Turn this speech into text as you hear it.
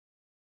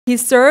He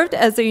served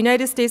as the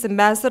United States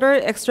Ambassador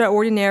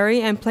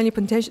Extraordinary and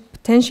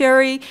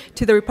Plenipotentiary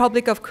to the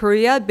Republic of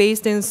Korea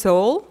based in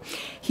Seoul.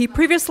 He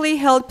previously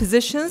held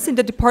positions in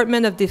the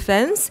Department of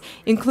Defense,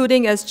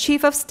 including as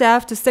Chief of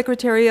Staff to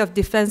Secretary of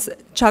Defense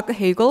Chuck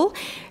Hagel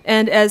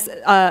and as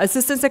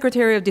Assistant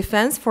Secretary of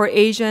Defense for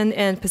Asian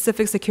and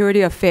Pacific Security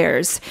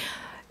Affairs.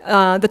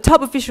 The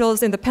top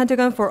officials in the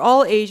Pentagon for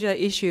all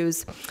Asia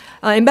issues.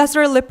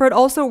 Ambassador Lippert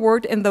also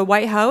worked in the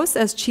White House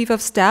as Chief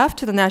of Staff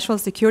to the National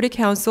Security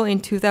Council in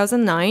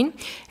 2009,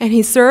 and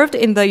he served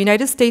in the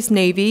United States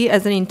Navy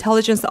as an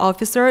intelligence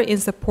officer in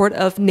support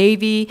of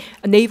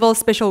naval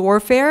special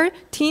warfare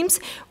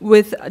teams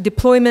with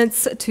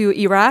deployments to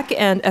Iraq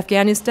and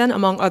Afghanistan,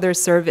 among other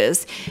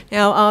service.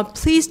 Now,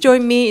 please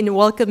join me in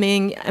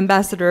welcoming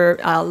Ambassador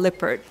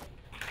Lippert.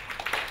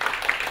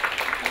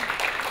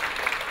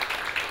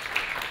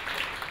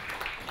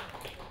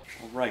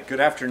 Right. Good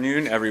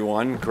afternoon,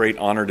 everyone. Great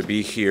honor to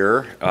be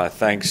here.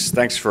 Thanks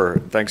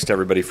to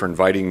everybody for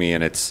inviting me.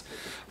 And it's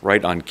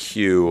right on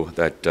cue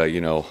that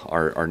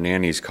our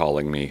nanny's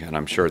calling me, and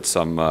I'm sure it's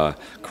some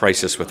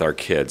crisis with our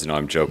kids. No,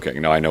 I'm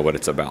joking. No, I know what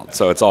it's about.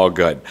 So it's all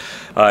good.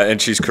 And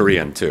she's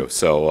Korean too.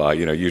 So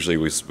usually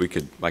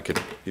I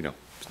could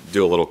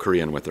do a little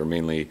Korean with her,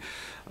 mainly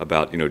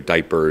about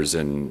diapers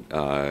and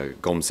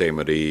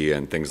gomsaemuri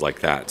and things like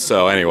that.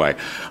 So anyway.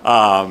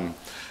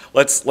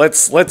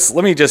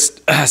 Let me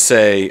just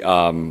say,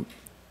 I'll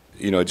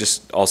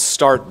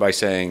start by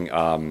saying,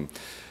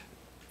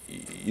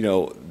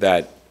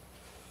 that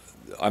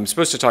I'm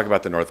supposed to talk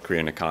about the North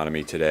Korean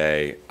economy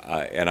today,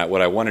 and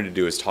what I wanted to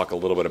do is talk a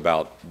little bit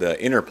about the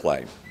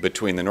interplay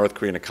between the North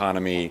Korean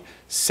economy,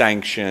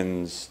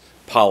 sanctions,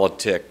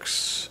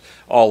 politics,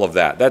 all of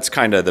that. That's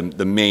kind of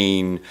the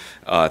main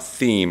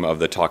theme of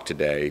the talk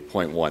today,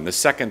 point one. The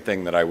second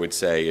thing that I would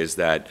say is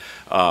that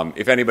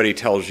if anybody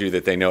tells you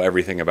that they know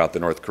everything about the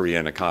North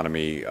Korean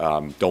economy,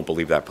 don't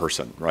believe that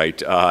person, right?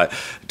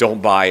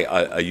 Don't buy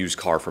a used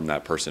car from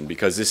that person,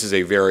 because this is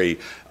a very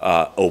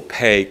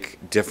opaque,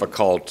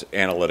 difficult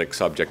analytic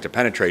subject to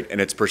penetrate,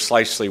 and it's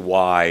precisely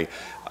why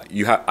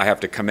I have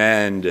to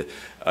commend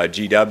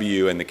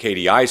GW and the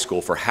KDI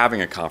School for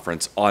having a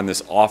conference on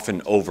this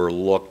often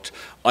overlooked,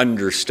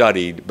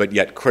 understudied, but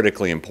yet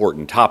critically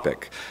important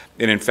topic.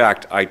 And in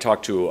fact, I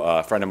talked to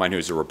a friend of mine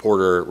who's a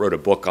reporter, wrote a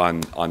book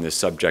on this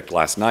subject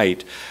last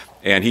night,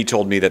 and he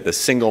told me that the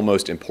single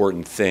most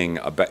important thing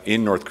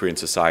in North Korean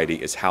society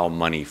is how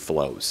money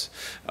flows.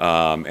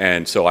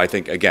 And so I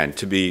think, again,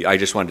 I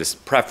just wanted to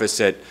preface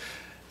it,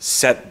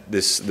 set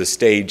the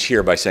stage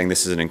here by saying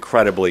this is an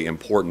incredibly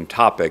important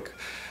topic.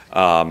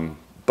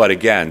 But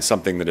again,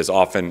 something that is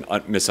often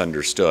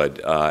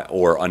misunderstood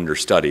or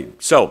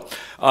understudied. So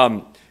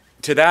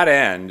to that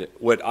end,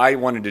 what I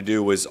wanted to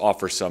do was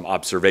offer some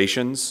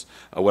observations,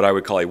 what I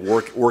would call a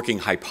working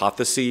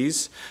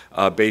hypotheses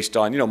based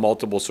on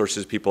multiple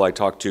sources, people I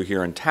talked to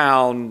here in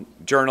town,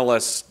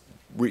 journalists,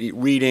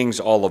 readings,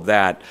 all of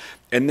that.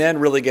 And then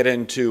really get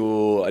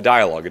into a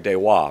dialogue, a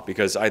débat,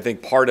 because I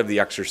think part of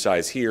the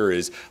exercise here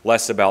is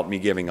less about me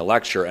giving a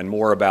lecture and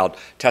more about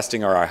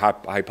testing our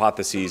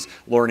hypotheses,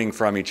 learning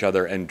from each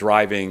other, and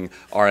driving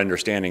our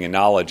understanding and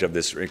knowledge of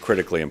this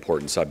critically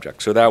important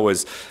subject. So that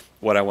was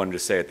what I wanted to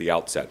say at the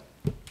outset.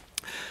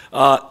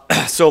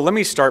 So let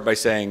me start by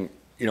saying,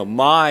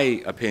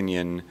 my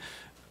opinion,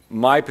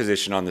 my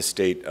position on the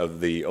state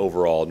of the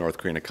overall North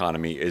Korean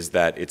economy is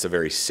that it's a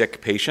very sick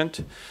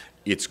patient,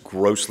 it's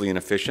grossly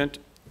inefficient,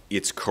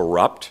 it's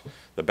corrupt.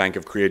 The Bank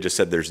of Korea just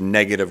said there's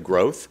negative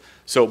growth.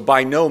 So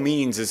by no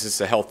means is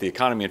this a healthy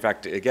economy. In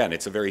fact, again,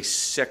 it's a very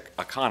sick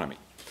economy.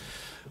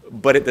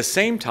 But at the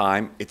same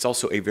time, it's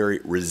also a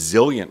very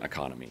resilient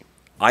economy.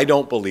 I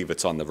don't believe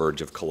it's on the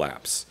verge of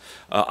collapse.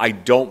 I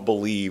don't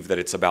believe that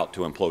it's about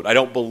to implode. I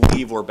don't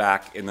believe we're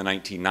back in the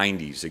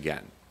 1990s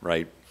again,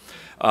 right?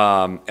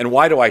 And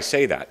why do I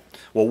say that?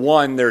 Well,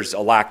 one, there's a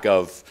lack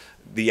of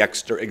the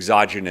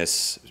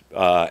exogenous,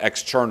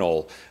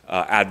 external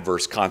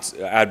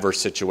adverse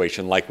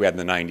situation like we had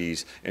in the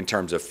 90s in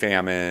terms of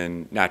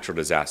famine, natural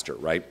disaster,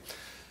 right?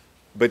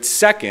 But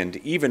second,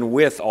 even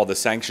with all the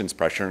sanctions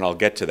pressure, and I'll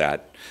get to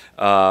that,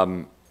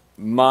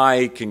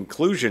 my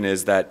conclusion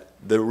is that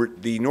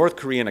the North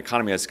Korean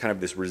economy has kind of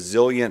this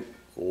resilient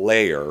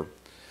layer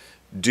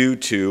due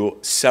to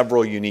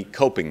several unique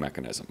coping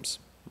mechanisms,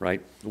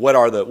 right? What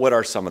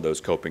are some of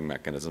those coping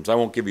mechanisms? I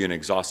won't give you an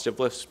exhaustive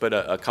list, but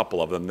a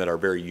couple of them that are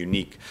very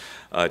unique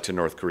to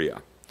North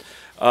Korea.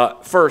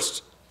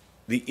 First,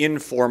 the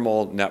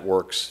informal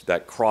networks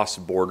that cross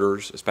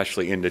borders,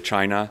 especially into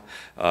China,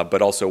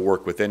 but also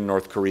work within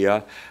North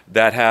Korea,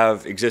 that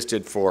have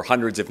existed for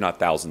hundreds, if not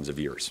thousands of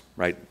years,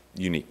 right?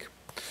 Unique.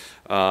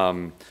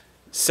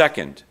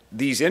 Second,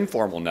 these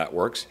informal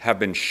networks have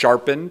been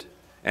sharpened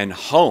and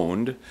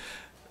honed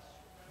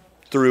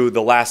through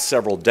the last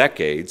several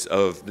decades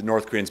of the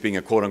North Koreans being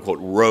a quote-unquote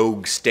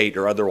rogue state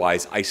or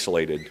otherwise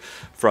isolated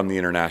from the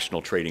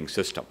international trading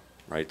system,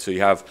 right? So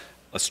you have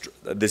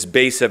this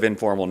base of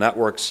informal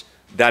networks.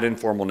 That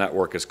informal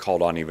network is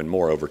called on even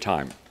more over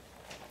time.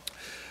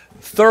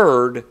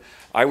 Third,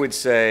 I would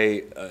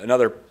say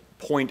another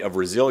point of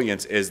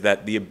resilience is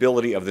that the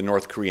ability of the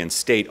North Korean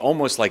state,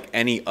 almost like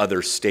any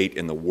other state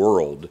in the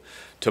world,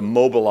 to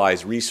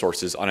mobilize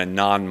resources on a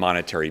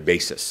non-monetary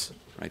basis.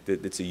 Right?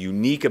 It's a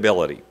unique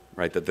ability,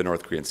 right, that the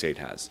North Korean state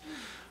has.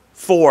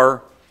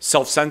 4,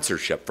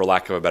 self-censorship, for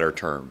lack of a better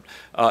term.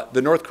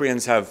 The North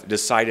Koreans have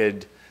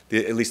decided,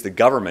 at least the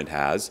government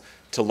has,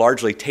 to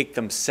largely take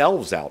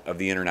themselves out of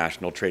the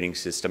international trading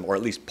system, or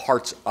at least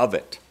parts of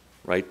it,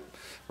 right?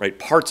 Right,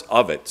 parts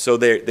of it. So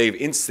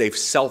they've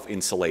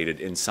self-insulated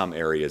in some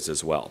areas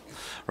as well,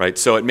 right?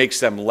 So it makes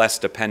them less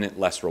dependent,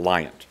 less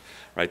reliant,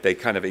 right? They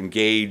kind of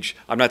engage.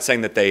 I'm not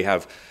saying that they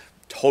have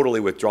totally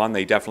withdrawn.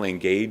 They definitely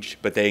engage,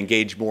 but they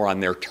engage more on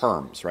their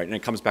terms, right? And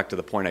it comes back to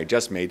the point I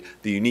just made,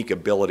 the unique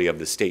ability of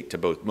the state to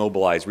both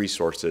mobilize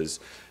resources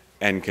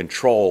and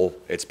control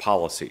its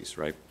policies,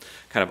 right?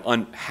 Kind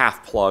of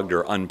half-plugged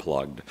or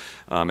unplugged,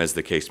 as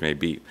the case may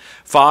be.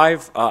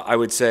 5, I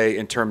would say,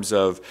 in terms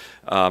of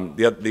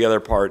the other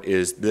part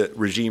is the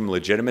regime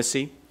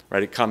legitimacy,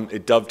 right?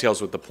 It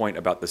dovetails with the point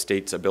about the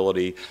state's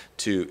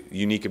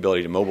unique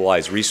ability to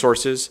mobilize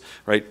resources,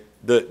 right?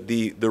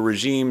 The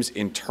regime's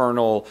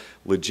internal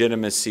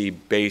legitimacy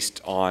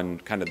based on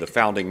kind of the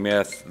founding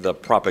myth, the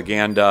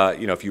propaganda,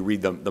 if you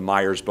read the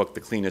Myers book,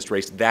 The Cleanest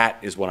Race, that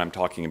is what I'm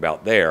talking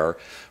about there,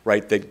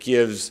 right? That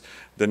gives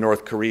the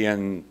North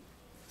Korean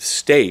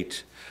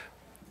state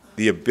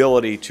the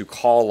ability to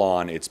call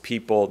on its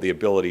people, the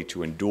ability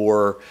to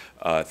endure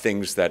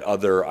things that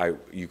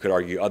you could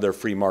argue other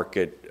free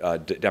market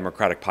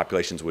democratic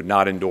populations would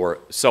not endure,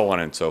 so on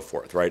and so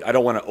forth, right? I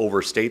don't want to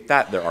overstate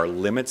that. There are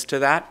limits to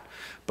that,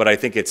 but I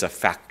think it's a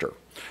factor,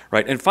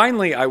 right? And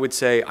finally, I would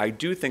say I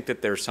do think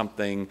that there's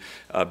something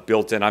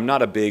built in. I'm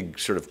not a big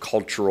sort of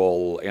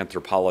cultural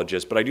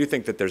anthropologist, but I do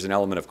think that there's an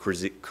element of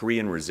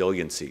Korean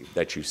resiliency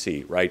that you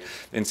see, right?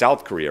 In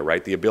South Korea,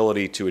 right? The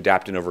ability to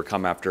adapt and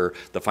overcome after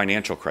the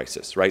financial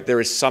crisis, right?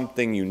 There is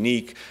something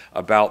unique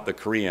about the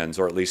Koreans,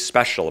 or at least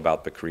special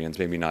about the Koreans,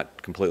 maybe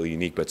not completely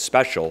unique, but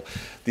special,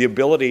 the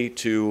ability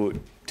to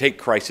take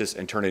crisis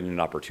and turn it into an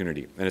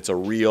opportunity. And it's a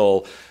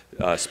real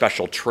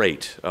special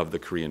trait of the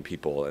Korean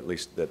people, at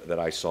least that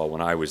I saw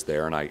when I was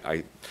there. And I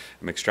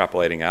am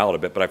extrapolating out a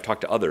bit, but I've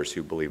talked to others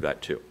who believe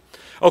that too.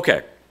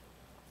 Okay,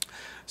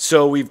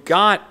 so we've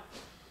got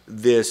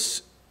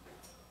this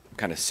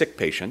kind of sick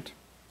patient.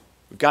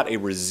 We've got a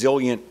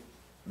resilient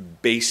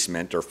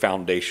basement or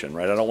foundation,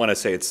 right? I don't want to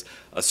say it's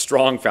a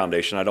strong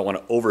foundation. I don't want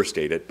to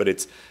overstate it, but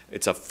it's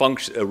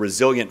a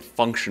resilient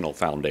functional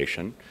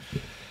foundation.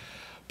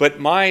 But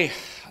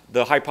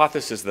the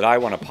hypothesis that I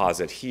want to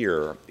posit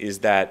here is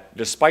that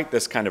despite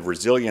this kind of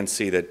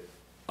resiliency that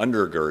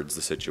undergirds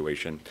the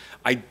situation,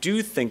 I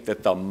do think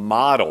that the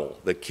model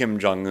that Kim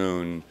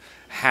Jong-un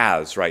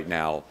has right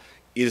now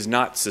is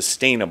not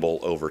sustainable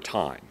over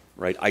time,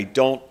 right?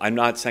 I'm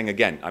not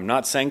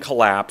saying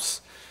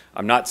collapse,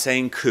 I'm not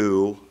saying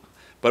coup,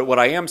 but what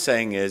I am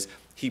saying is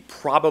he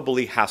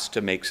probably has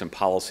to make some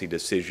policy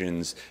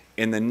decisions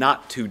in the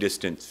not too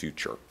distant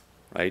future.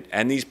 Right?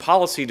 And these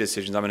policy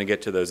decisions, I'm going to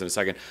get to those in a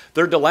second,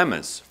 they're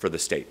dilemmas for the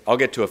state. I'll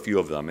get to a few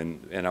of them,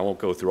 and I won't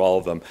go through all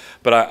of them,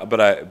 but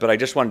I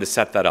just wanted to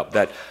set that up.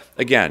 That,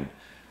 again,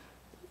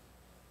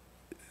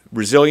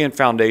 resilient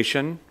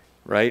foundation,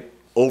 right?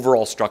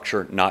 Overall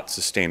structure not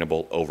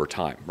sustainable over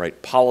time,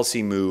 right?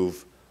 Policy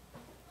move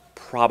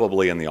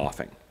probably in the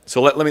offing.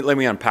 So let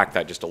me unpack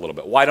that just a little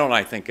bit. Why don't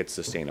I think it's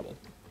sustainable?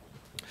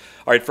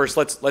 All right, first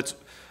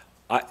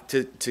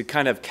to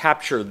kind of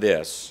capture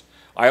this,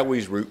 I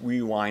always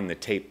rewind the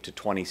tape to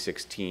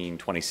 2016,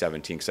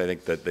 2017, because I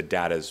think that the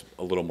data is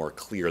a little more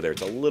clear there.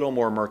 It's a little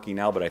more murky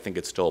now, but I think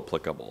it's still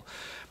applicable.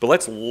 But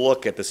let's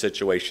look at the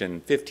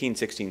situation 15,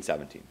 16,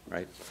 17,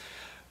 right?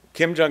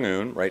 Kim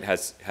Jong-un, right,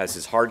 has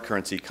his hard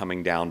currency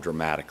coming down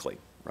dramatically,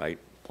 right?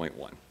 Point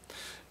 1.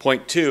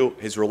 Point 2,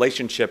 his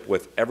relationship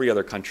with every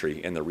other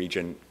country in the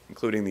region,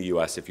 including the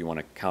U.S., if you want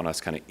to count us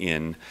kind of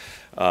in,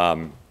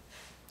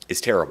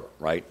 is terrible,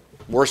 right?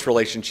 Worst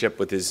relationship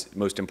with his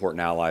most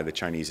important ally, the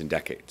Chinese, in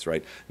decades,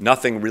 right?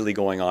 Nothing really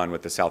going on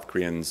with the South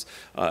Koreans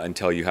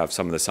until you have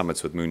some of the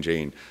summits with Moon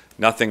Jae-in.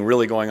 Nothing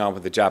really going on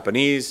with the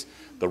Japanese.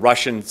 The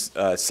Russian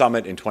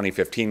summit in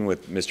 2015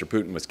 with Mr.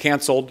 Putin was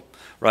canceled,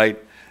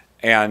 right?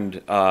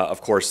 And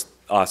of course,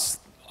 us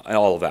and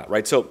all of that,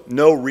 right? So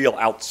no real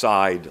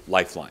outside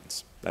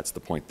lifelines. That's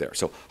the point there.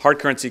 So hard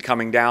currency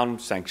coming down,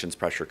 sanctions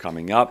pressure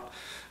coming up,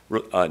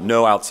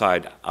 no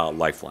outside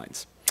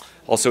lifelines.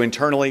 Also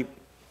internally,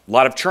 a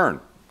lot of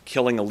churn,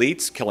 killing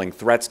elites, killing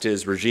threats to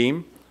his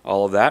regime,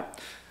 all of that.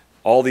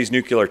 All these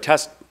nuclear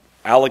tests,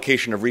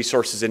 allocation of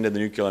resources into the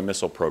nuclear and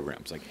missile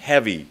programs, like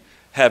heavy,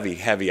 heavy,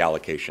 heavy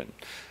allocation.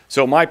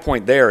 So my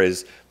point there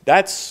is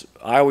I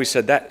always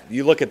said that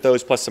you look at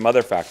those plus some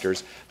other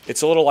factors,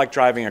 it's a little like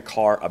driving a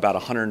car about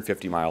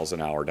 150 miles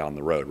an hour down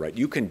the road, right?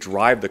 You can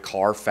drive the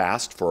car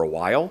fast for a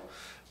while,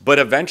 but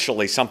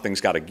eventually something's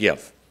got to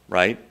give,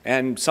 right?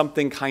 And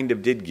something kind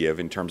of did give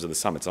in terms of the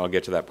summits, and I'll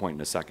get to that point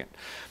in a second.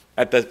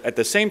 At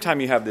the same time,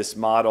 you have this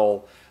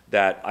model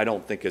that I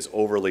don't think is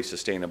overly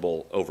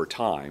sustainable over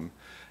time.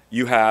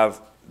 You have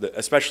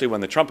especially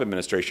when the Trump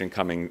administration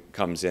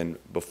comes in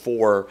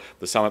before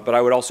the summit, but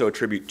I would also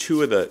attribute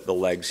two of the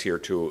legs here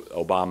to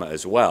Obama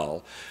as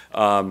well.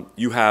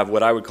 You have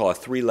what I would call a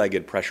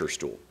three-legged pressure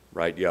stool,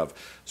 right? You have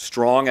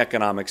strong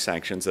economic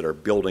sanctions that are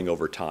building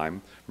over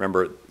time.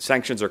 Remember,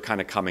 sanctions are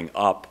kind of coming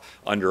up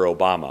under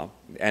Obama,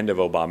 end of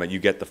Obama. You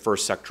get the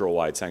first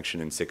sectoral-wide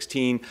sanction in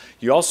 2016.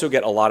 You also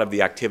get a lot of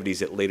the activities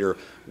that later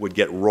would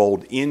get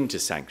rolled into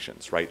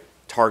sanctions, right?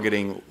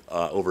 Targeting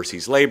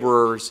overseas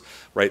laborers,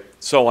 right?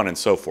 So on and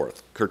so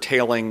forth.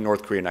 Curtailing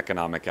North Korean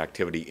economic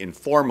activity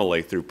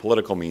informally through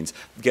political means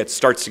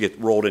starts to get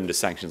rolled into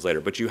sanctions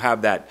later. But you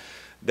have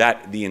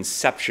the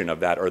inception of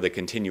that, or the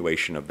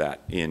continuation of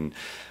that in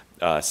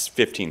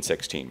 15,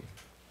 16.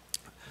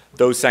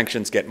 Those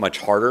sanctions get much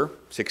harder.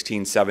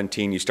 16,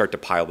 17, you start to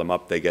pile them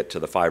up, they get to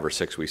the 5 or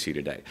 6 we see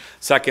today.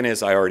 Second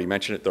is, I already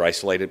mentioned it, they're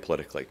isolated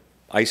politically.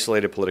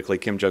 Isolated politically,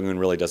 Kim Jong-un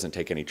really doesn't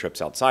take any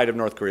trips outside of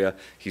North Korea.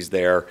 He's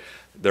there,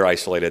 they're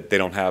isolated, they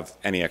don't have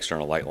any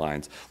external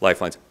lifelines.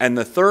 And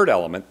the third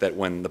element, that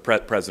when the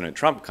President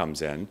Trump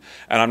comes in,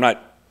 and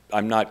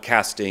I'm not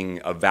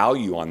casting a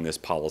value on this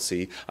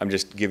policy, I'm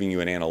just giving you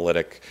an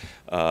analytic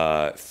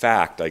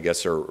fact, I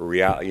guess, or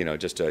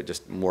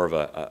just more of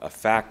a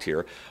fact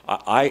here.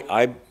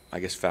 I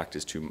guess fact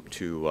is too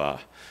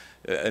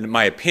in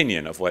my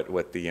opinion of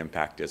what the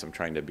impact is. I'm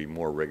trying to be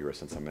more rigorous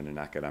since I'm in an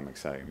academic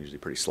setting. I'm usually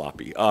pretty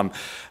sloppy.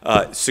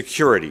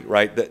 Security,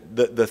 right?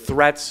 The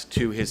threats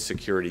to his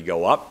security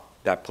go up.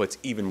 That puts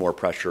even more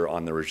pressure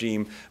on the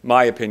regime.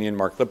 My opinion,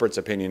 Mark Lippert's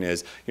opinion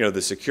is,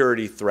 the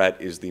security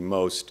threat is the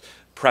most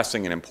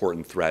pressing and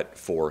important threat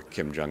for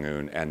Kim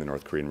Jong-un and the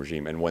North Korean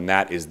regime. And when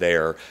that is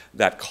there,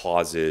 that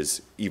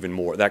causes even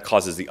more, that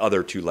causes the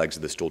other two legs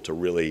of the stool to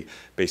really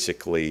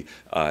basically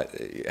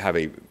have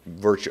a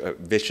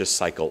vicious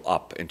cycle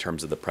up in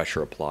terms of the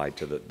pressure applied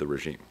to the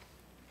regime.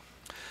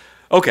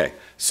 Okay,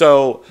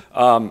 so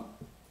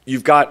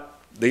you've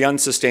got the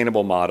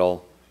unsustainable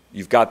model.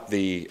 You've got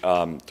the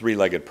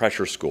three-legged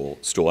pressure stool,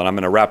 and I'm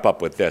going to wrap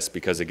up with this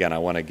because, again, I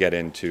want to get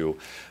into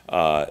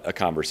a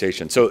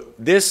conversation. So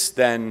this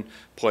then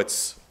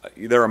puts,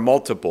 there are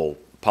multiple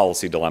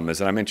policy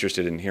dilemmas, and I'm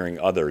interested in hearing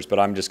others, but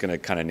I'm just going to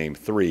kind of name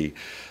three.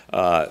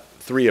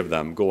 Three of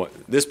them.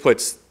 This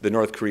puts the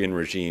North Korean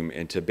regime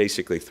into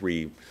basically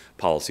three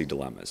policy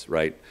dilemmas,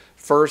 right?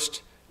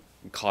 First,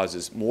 it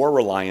causes more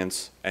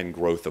reliance and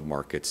growth of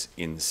markets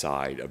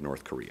inside of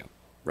North Korea.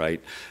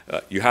 Right?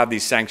 You have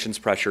these sanctions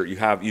pressure, you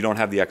don't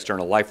have the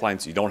external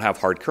lifelines, you don't have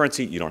hard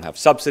currency, you don't have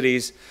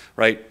subsidies,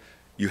 right?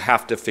 You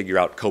have to figure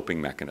out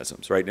coping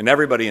mechanisms, right? And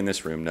everybody in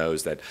this room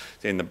knows that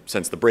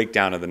since the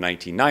breakdown of the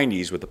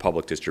 1990s with the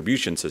public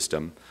distribution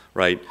system,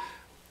 right,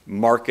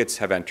 markets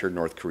have entered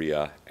North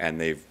Korea and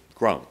they've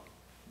grown,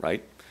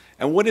 right?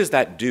 And what does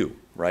that do,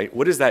 right?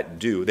 What does that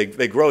do?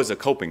 They grow as a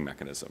coping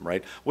mechanism,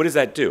 right? What does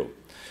that do?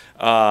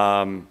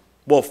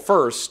 Well,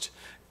 first,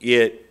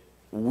 it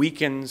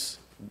weakens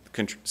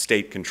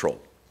state control,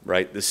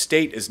 right? The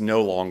state is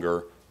no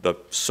longer the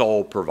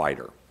sole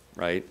provider,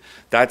 right?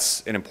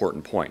 That's an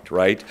important point,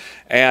 right?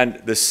 And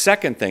the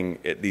second thing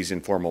these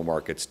informal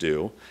markets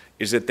do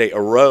is that they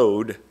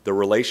erode the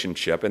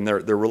relationship, and they're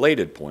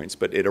related points,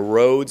 but it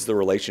erodes the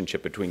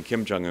relationship between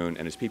Kim Jong-un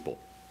and his people,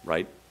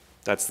 right?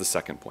 That's the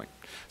second point.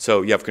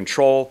 So you have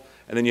control,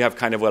 and then you have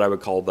kind of what I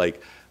would call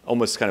like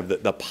almost kind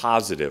of the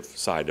positive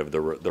side of the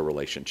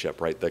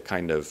relationship, right? The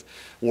kind of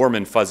warm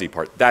and fuzzy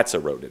part, that's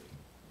eroded.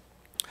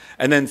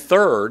 And then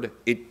third,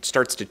 it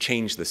starts to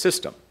change the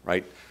system,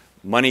 right?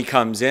 Money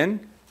comes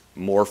in,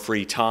 more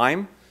free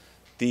time.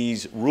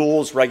 These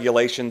rules,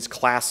 regulations,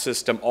 class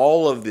system,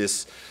 all of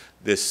this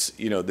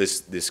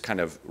kind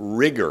of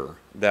rigor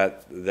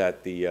that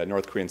the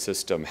North Korean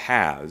system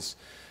has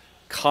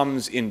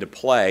comes into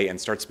play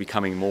and starts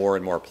becoming more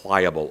and more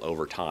pliable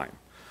over time,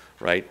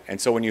 right?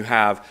 And so when you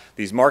have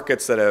these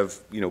markets that have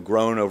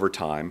grown over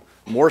time,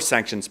 more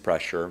sanctions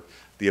pressure,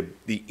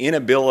 the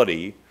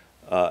inability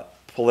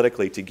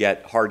politically to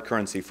get hard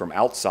currency from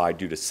outside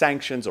due to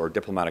sanctions or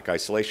diplomatic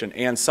isolation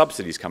and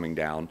subsidies coming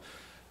down,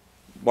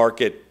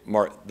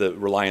 the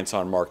reliance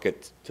on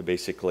market to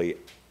basically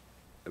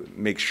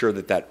make sure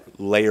that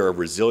layer of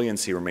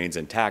resiliency remains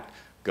intact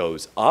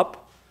goes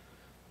up,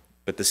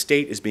 but the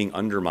state is being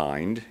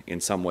undermined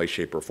in some way,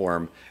 shape, or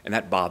form, and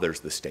that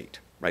bothers the state,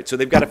 right? So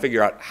they've got to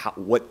figure out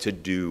what to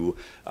do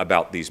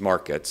about these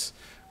markets.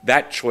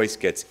 That choice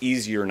gets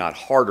easier, not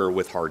harder,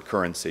 with hard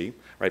currency,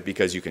 right?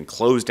 Because you can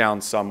close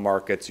down some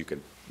markets, you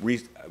can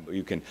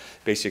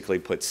basically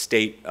put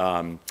state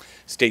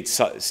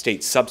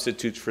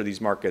substitutes for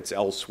these markets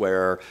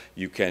elsewhere.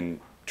 You can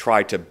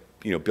try to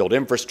build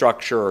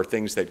infrastructure or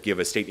things that give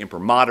a state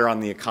imprimatur on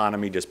the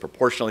economy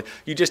disproportionately.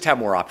 You just have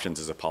more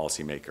options as a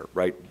policymaker,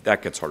 right?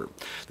 That gets harder.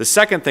 The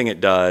second thing it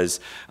does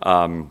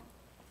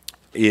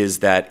is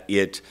that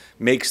it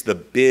makes the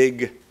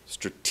big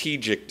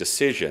strategic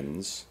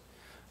decisions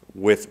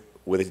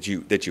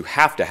that you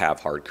have to have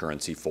hard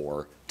currency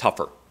for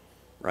tougher,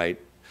 right?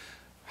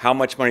 How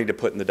much money to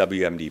put in the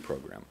WMD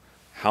program?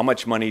 How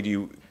much money do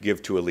you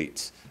give to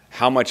elites?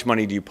 How much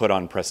money do you put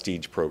on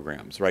prestige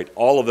programs, right?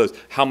 All of those,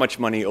 how much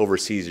money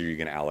overseas are you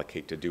going to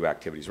allocate to do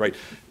activities, right?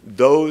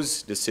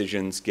 Those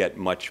decisions get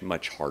much,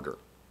 much harder,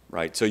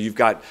 right? So you've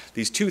got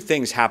these two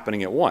things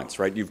happening at once,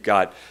 right? You've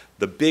got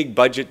the big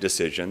budget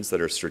decisions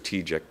that are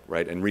strategic,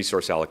 right, and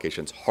resource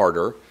allocations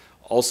harder.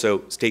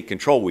 Also, state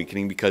control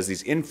weakening because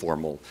these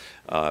informal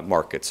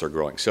markets are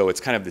growing. So it's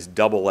kind of this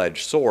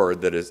double-edged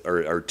sword that is,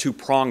 or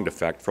two-pronged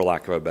effect, for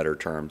lack of a better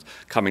term,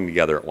 coming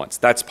together at once.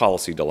 That's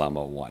policy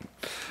dilemma one,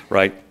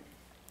 right?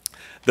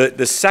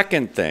 The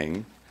second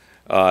thing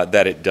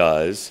that it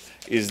does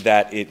is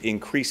that it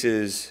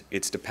increases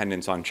its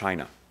dependence on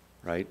China,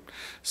 right?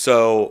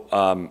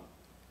 So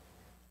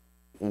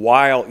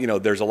while, you know,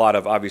 there's a lot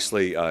of,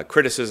 obviously,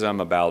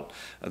 criticism about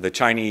the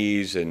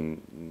Chinese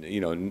and, you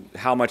know,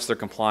 how much they're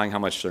complying, how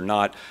much they're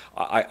not,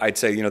 I'd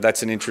say, you know,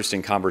 that's an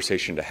interesting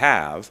conversation to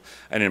have,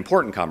 an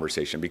important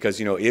conversation,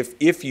 because, you know,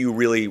 if you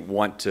really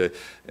want to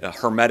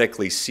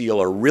hermetically seal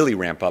or really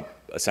ramp up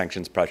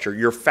sanctions pressure,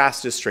 your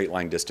fastest straight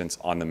line distance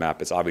on the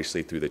map is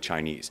obviously through the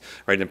Chinese,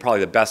 right? And probably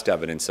the best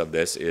evidence of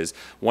this is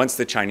once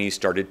the Chinese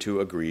started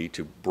to agree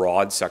to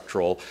broad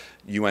sectoral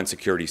UN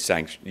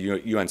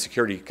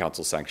Security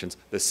Council sanctions,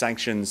 the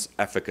sanctions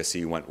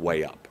efficacy went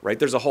way up, right?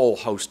 There's a whole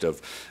host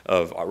of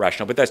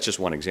rationale, but that's just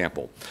one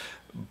example.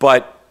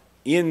 But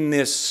in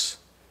this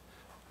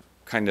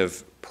kind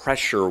of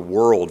pressure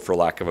world, for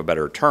lack of a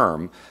better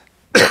term,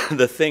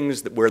 the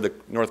things where the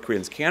North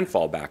Koreans can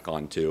fall back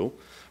onto,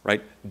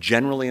 right,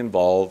 generally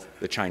involve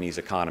the Chinese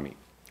economy,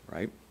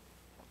 right?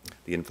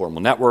 The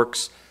informal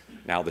networks,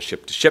 now the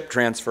ship-to-ship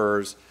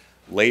transfers,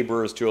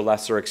 laborers to a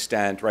lesser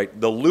extent, right?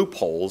 The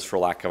loopholes, for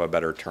lack of a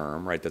better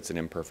term, right, that's an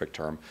imperfect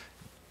term,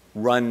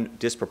 run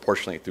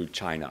disproportionately through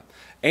China.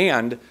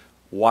 And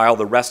while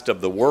the rest of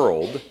the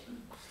world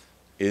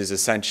is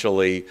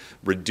essentially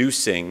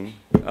reducing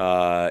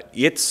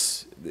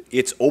its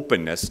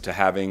openness to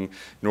having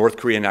North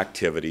Korean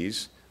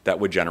activities that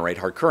would generate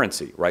hard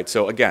currency, right?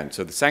 So again,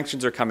 so the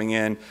sanctions are coming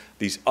in,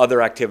 these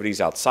other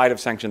activities outside of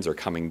sanctions are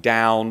coming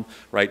down,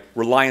 right?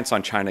 Reliance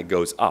on China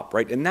goes up,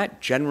 right? And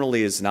that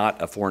generally is not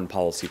a foreign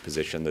policy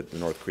position that the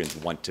North Koreans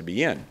want to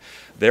be in.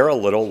 They're a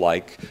little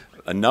like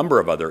a number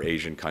of other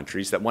Asian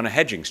countries that want a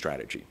hedging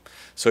strategy.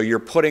 So you're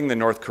putting the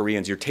North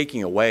Koreans, you're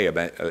taking away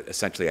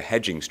essentially a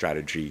hedging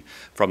strategy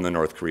from the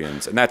North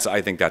Koreans. And that's,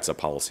 I think that's a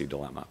policy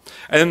dilemma.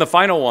 And then the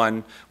final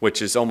one,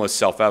 which is almost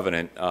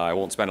self-evident, I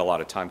won't spend a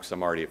lot of time because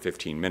I'm already at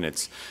 15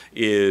 minutes,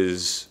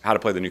 is how to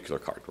play the nuclear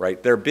card,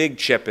 right? Their big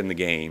chip in the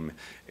game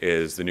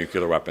is the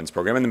nuclear weapons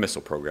program and the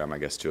missile program, I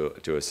guess, to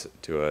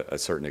a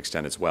certain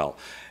extent as well.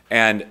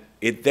 And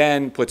it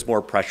then puts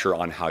more pressure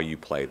on how you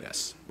play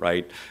this,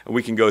 right? And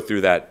we can go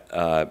through that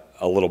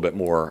a little bit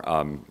more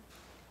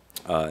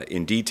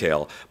in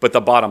detail. But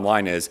the bottom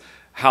line is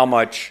how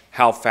much,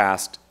 how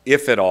fast,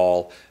 if at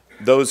all,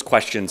 those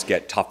questions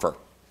get tougher,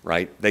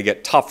 right? They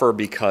get tougher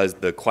because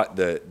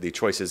the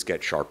choices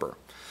get sharper,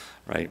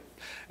 right?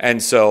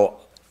 And so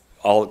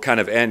I'll kind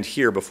of end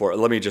here before,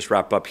 let me just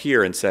wrap up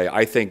here and say,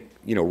 I think,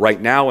 you know,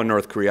 right now in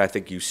North Korea, I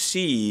think you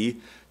see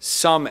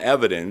some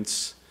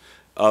evidence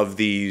of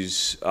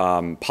these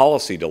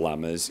policy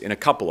dilemmas in a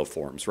couple of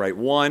forms, right?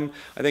 One,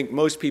 I think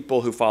most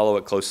people who follow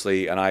it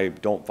closely, and I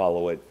don't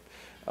follow it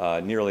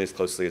nearly as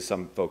closely as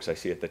some folks I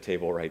see at the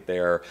table right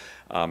there,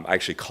 I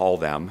actually call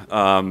them,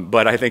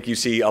 but I think you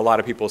see a lot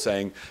of people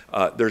saying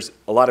there's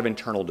a lot of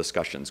internal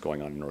discussions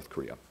going on in North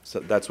Korea. So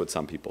that's what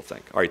some people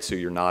think. All right, so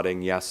you're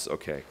nodding, yes?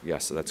 Okay,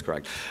 yes, that's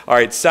correct. All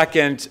right,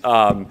 second,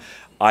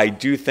 I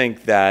do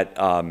think that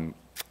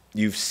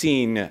you've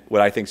seen,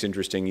 what I think is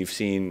interesting, you've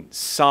seen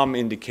some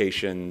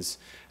indications,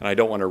 and I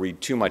don't want to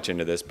read too much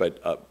into this,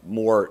 but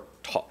more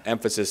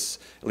emphasis,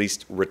 at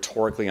least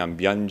rhetorically, on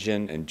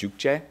Luncheon and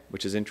GWIKS,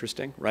 which is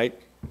interesting, right?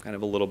 Kind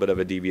of a little bit of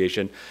a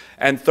deviation.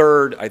 And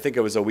third, I think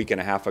it was a week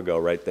and a half ago,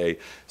 right, they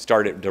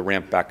started to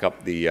ramp back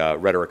up the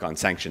rhetoric on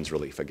sanctions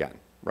relief again,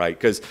 right?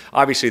 Because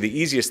obviously the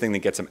easiest thing that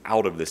gets them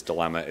out of this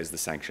dilemma is the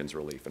sanctions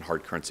relief and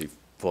hard currency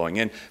flowing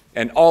in.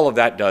 And all of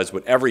that does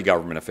what every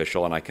government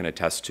official, and I can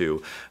attest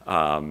to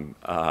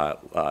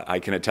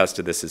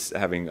this as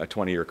having a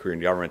 20-year career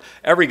in government,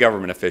 every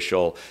government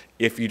official,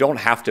 if you don't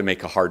have to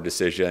make a hard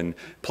decision,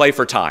 play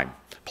for time.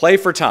 Play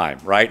for time,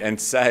 right?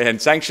 And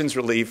sanctions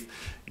relief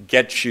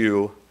gets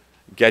you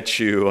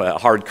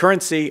hard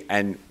currency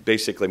and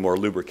basically more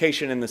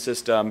lubrication in the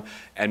system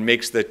and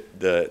makes the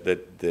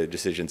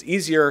decisions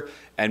easier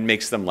and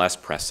makes them less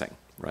pressing.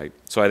 Right.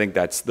 So I think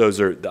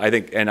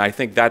I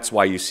think that's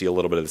why you see a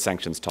little bit of the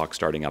sanctions talk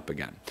starting up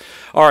again.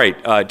 All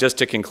right. Just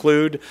to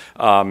conclude,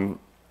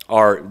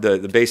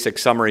 the basic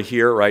summary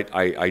here, right?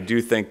 I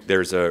do think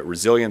there's a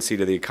resiliency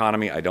to the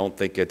economy. I don't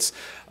think it's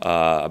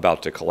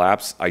about to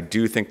collapse. I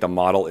do think the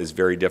model is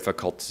very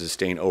difficult to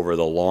sustain over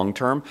the long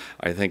term.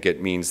 I think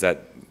it means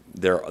that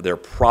there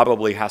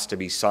probably has to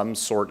be some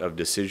sort of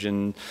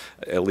decision,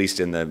 at least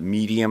in the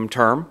medium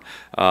term.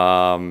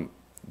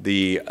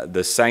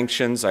 The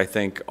sanctions, I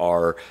think,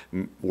 are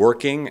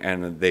working,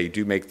 and they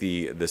do make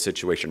the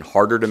situation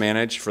harder to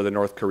manage for the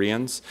North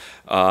Koreans.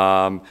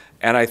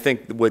 And I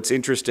think what's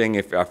interesting,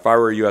 if I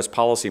were a U.S.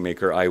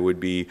 policymaker, I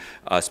would be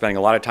spending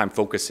a lot of time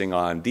focusing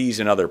on these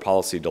and other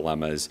policy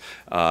dilemmas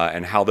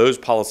and how those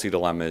policy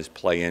dilemmas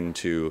play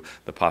into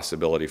the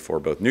possibility for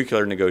both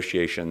nuclear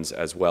negotiations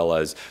as well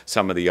as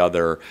some of the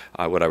other,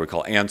 what I would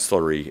call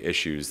ancillary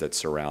issues that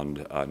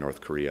surround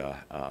North Korea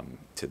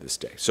to this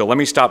day. So let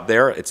me stop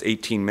there. It's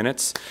 18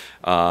 minutes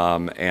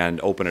and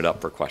open it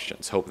up for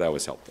questions. Hope that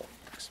was helpful.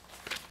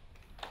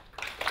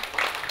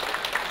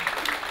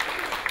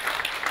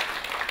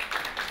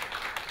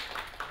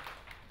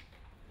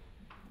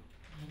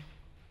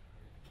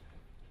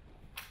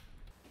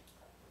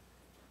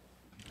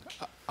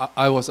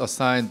 I was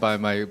assigned by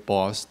my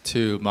boss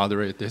to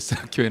moderate this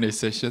Q&A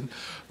session.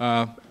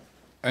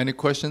 Any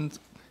questions?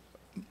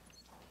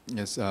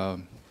 Yes,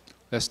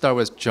 let's start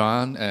with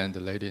John and the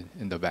lady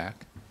in the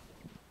back.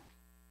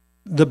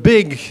 The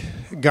big,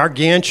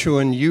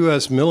 gargantuan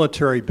U.S.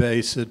 military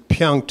base at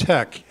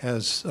Pyeongtaek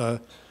has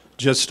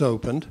just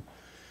opened.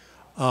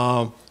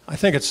 I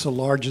think it's the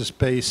largest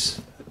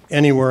base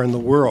anywhere in the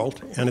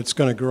world, and it's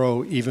going to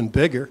grow even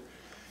bigger.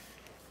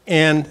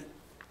 And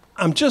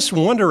I'm just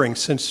wondering,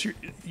 since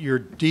your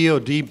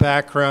DOD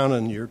background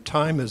and your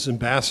time as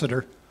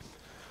ambassador,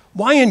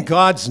 why in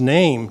God's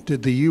name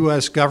did the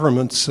U.S.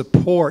 government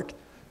support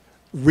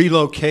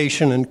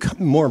relocation and,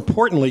 more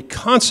importantly,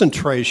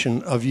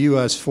 concentration of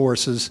U.S.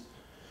 forces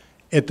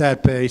at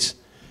that base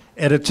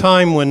at a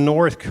time when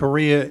North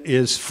Korea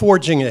is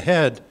forging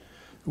ahead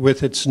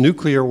with its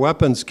nuclear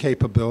weapons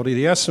capability?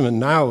 The estimate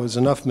now is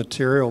enough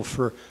material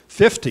for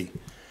 50.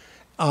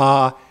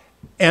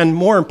 And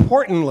more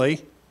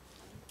importantly,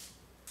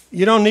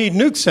 you don't need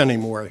nukes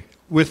anymore.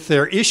 With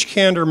their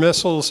Iskander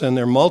missiles and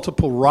their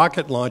multiple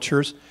rocket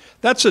launchers,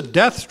 that's a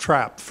death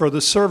trap for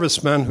the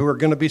servicemen who are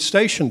going to be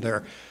stationed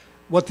there.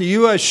 What the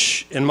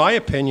U.S., in my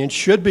opinion,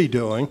 should be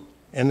doing,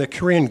 and the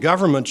Korean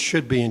government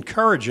should be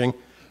encouraging,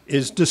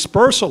 is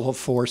dispersal of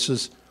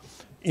forces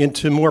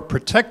into more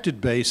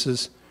protected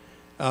bases,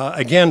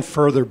 again,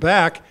 further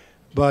back.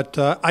 But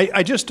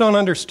I just don't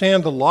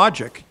understand the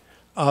logic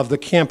of the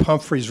Camp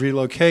Humphreys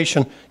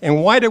relocation.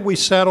 And why did we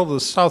saddle the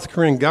South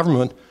Korean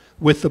government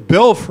with the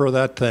bill for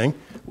that thing?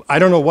 I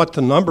don't know what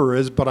the number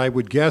is, but I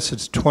would guess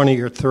it's $20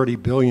 or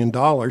 $30 billion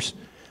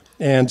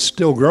and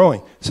still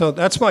growing. So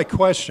that's my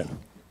question.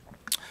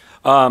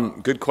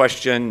 Good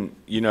question.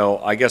 You know,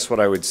 I guess what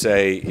I would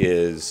say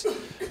is,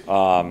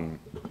 you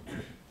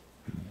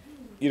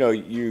know,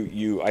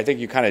 I think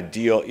you kind of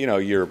deal, you know,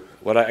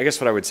 I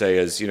guess what I would say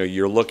is, you know,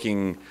 you're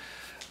looking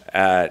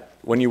at,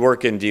 when you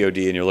work in DOD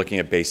and you're looking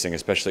at basing,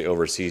 especially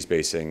overseas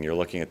basing, you're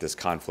looking at this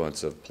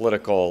confluence of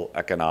political,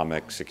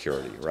 economic,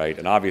 security, right?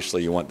 And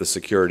obviously you want the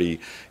security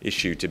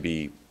issue to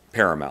be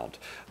paramount.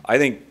 I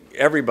think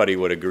everybody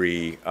would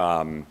agree,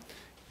 and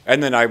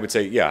then I would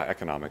say, yeah,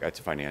 economic, it's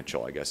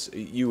financial, I guess.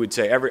 You would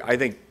say, I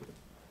think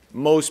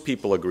most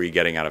people agree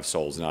getting out of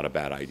Seoul is not a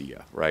bad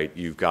idea, right?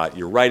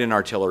 You're right in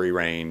artillery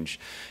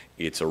range.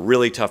 It's a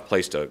really tough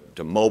place to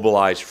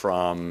mobilize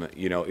from.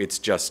 You know, it's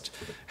just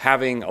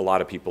having a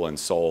lot of people in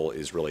Seoul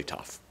is really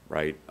tough,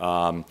 right?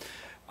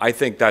 I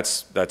think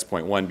that's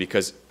point one,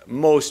 because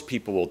most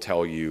people will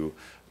tell you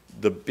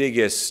the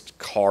biggest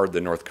card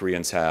the North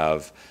Koreans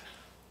have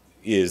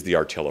is the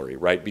artillery,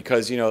 right?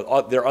 Because, you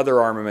know, there are other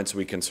armaments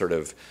we can sort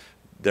of,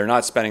 they're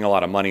not spending a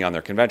lot of money on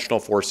their conventional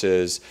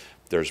forces.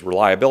 There's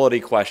reliability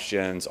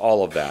questions,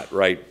 all of that,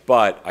 right?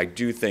 But I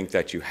do think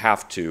that you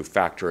have to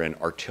factor in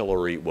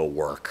artillery will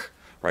work,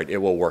 right? It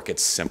will work.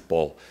 It's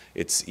simple.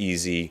 It's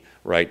easy,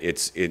 right?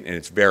 And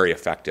it's very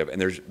effective, and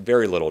there's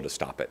very little to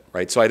stop it,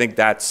 right? So I think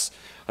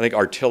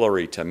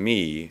artillery to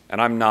me,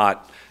 and I'm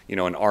not, you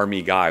know, an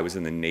Army guy. I was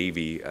in the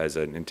Navy as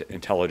an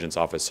intelligence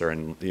officer,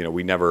 and, you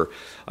know,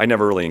 I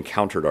never really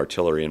encountered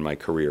artillery in my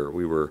career.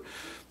 We were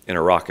in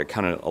Iraq,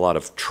 a lot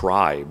of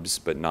tribes,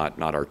 but not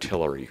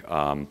artillery.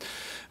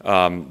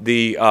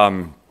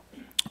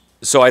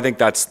 So I think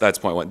that's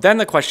point one. Then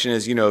the question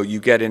is, you know,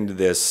 you get into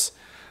this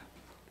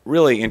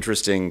really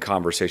interesting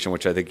conversation,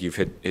 which I think you've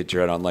hit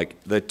your head on,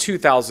 like the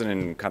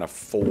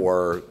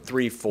 2004,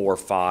 3, 4,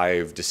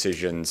 5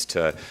 decisions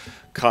to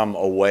come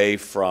away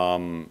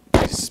from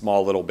these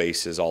small little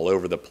bases all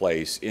over the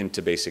place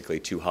into basically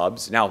 2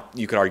 hubs. Now,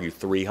 you could argue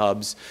 3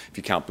 hubs if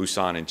you count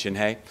Busan and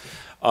Chinhae.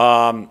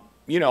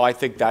 You know, I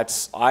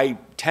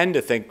tend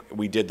to think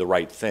we did the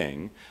right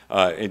thing.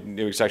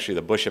 It was actually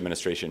the Bush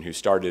administration who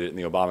started it and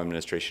the Obama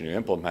administration who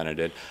implemented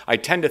it. I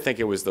tend to think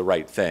it was the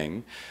right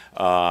thing.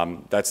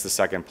 That's the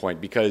second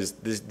point, because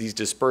these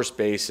dispersed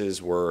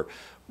bases were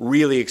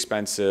really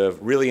expensive,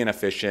 really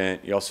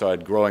inefficient. You also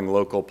had growing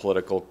local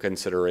political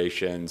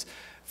considerations.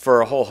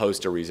 For a whole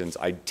host of reasons,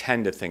 I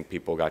tend to think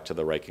people got to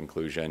the right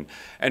conclusion.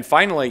 And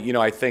finally, you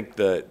know, I think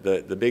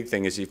the big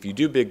thing is if you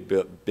do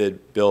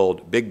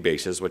build big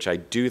bases, which I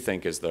do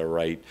think is the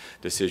right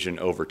decision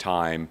over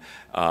time,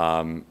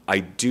 I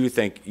do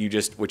think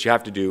what you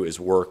have to do is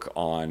work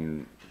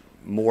on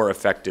more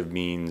effective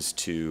means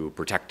to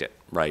protect it,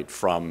 right,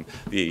 from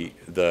the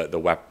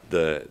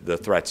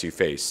threats you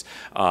face.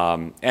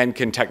 And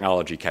can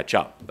technology catch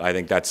up? I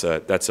think that's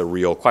a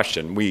real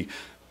question.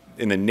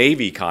 in the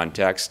Navy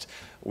context,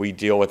 we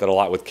deal with it a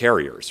lot with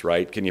carriers,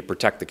 right? Can you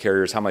protect the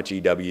carriers? How much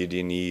EW do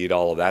you need?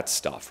 All of that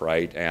stuff,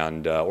 right?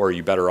 And or are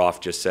you better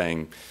off just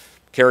saying,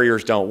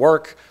 carriers don't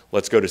work,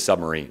 let's go to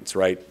submarines,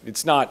 right?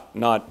 It's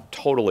not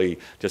totally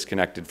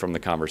disconnected from the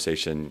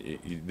conversation,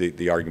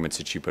 the arguments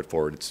that you put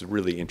forward. It's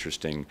really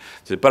interesting.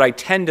 But I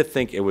tend to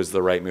think it was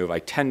the right move. I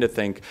tend to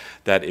think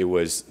that it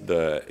was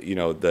the, you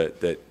know,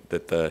 that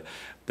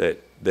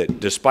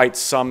despite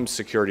some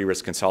security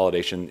risk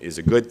consolidation is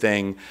a good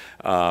thing.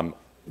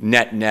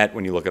 Net,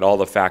 when you look at all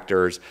the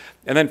factors.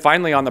 And then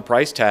finally on the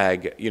price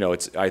tag, you know,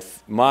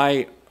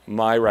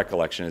 my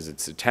recollection is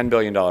it's a $10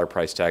 billion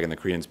price tag and the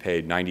Koreans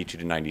paid 92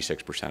 to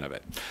 96% of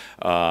it.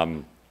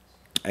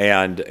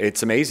 And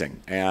it's amazing.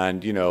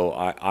 And, you know,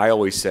 I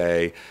always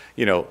say,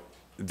 you know,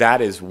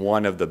 that is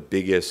one of the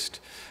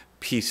biggest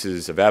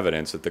pieces of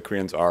evidence that the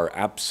Koreans are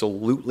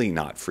absolutely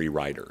not free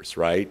riders,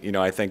 right? You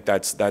know, I think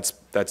that's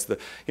the,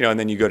 you know, and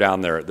then you go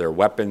down their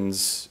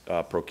weapons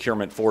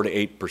procurement, 4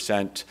 to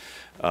 8%.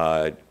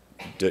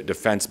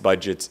 Defense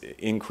budgets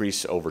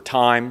increase over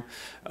time.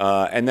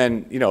 And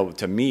then, you know,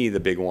 to me, the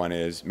big one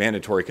is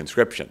mandatory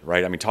conscription,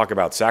 right? I mean, talk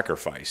about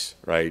sacrifice,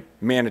 right?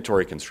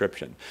 Mandatory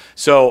conscription.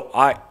 So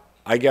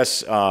I guess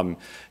to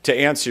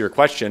answer your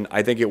question,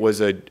 I think it was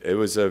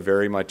a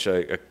very much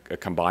a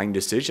combined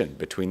decision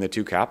between the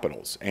two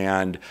capitals.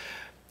 And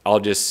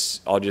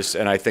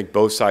and I think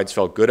both sides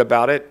felt good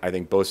about it. I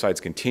think both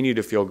sides continue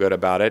to feel good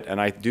about it. And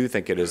I do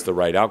think it is the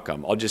right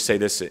outcome. I'll just say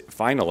this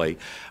finally.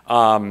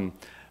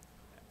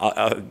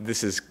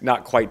 This is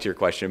not quite to your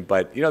question,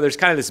 but you know, there's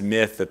kind of this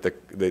myth that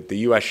the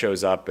U.S.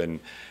 shows up and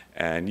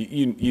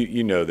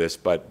you know this,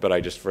 but I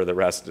just for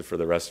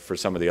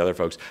some of the other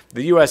folks,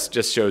 the U.S.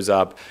 just shows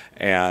up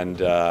and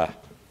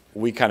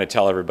we kind of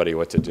tell everybody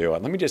what to do.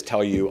 And let me just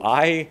tell you,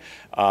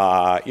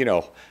 you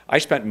know, I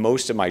spent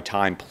most of my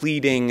time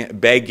pleading,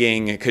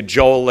 begging,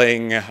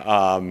 cajoling,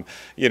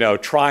 you know,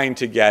 trying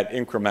to get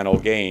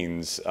incremental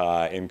gains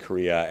in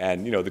Korea.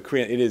 And you know, it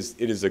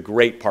is a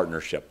great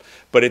partnership,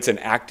 but it's an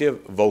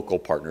active, vocal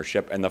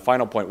partnership. And the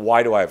final point: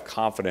 why do I have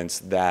confidence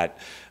that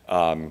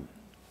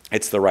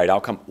it's the right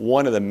outcome?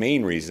 One of the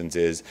main reasons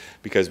is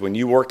because when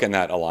you work in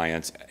that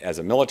alliance as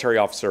a military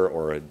officer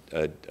or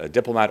a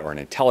diplomat or an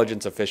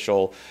intelligence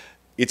official,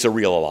 it's a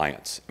real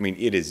alliance. I mean,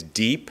 it is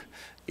deep.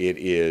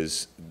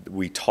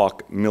 We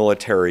talk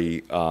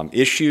military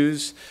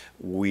issues.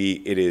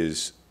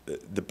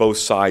 Both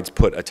sides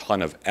put a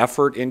ton of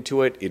effort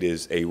into it. It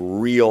is a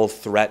real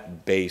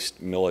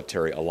threat-based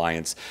military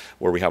alliance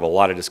where we have a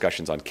lot of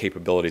discussions on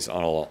capabilities,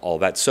 on all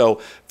that.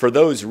 So for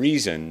those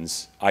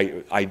reasons,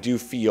 I do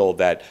feel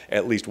that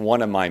at least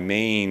one of my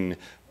main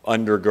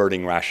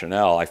undergirding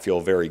rationale, I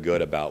feel very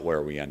good about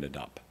where we ended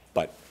up.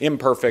 But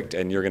imperfect,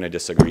 and you're going to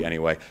disagree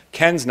anyway.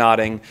 Ken's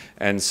nodding,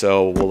 and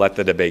so we'll let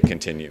the debate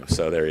continue.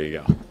 So there you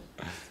go.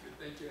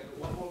 Thank you.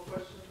 And one more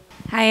question.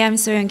 Hi, I'm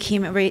Soyeon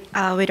Kim with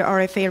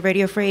RFA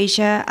Radio for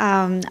Asia.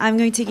 I'm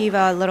going to give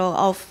a little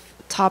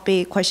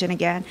off-topic question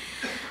again.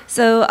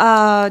 So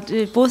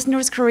both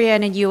North Korea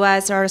and the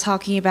U.S. are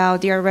talking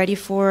about they are ready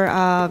for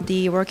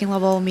the working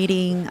level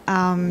meeting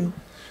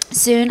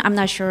soon. I'm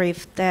not sure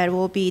if that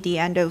will be the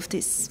end of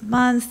this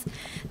month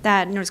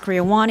that North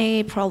Korea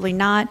wanted, probably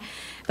not.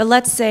 But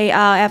let's say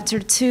after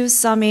 2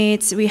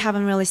 summits, we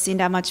haven't really seen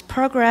that much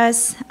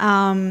progress.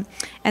 And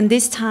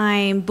this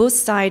time, both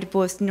sides,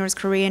 both North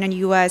Korea and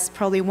U.S.,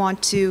 probably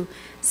want to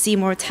see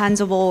more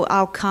tangible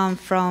outcome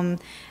from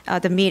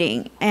the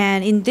meeting.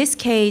 And in this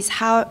case,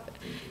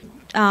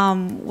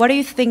 what do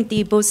you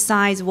think both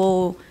sides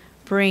will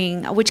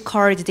bring? Which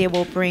cards they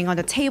will bring on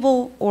the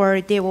table, or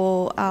they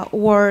will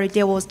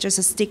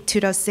just stick to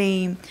the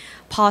same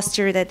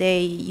posture that they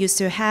used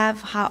to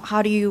have?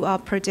 How do you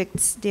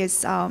predict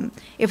this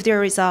if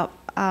there is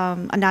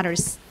another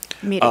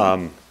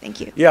meeting?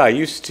 Thank you. Yeah, I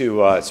used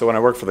to, so when I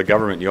worked for the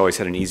government, you always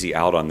had an easy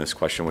out on this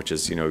question, which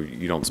is, you know,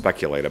 you don't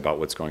speculate about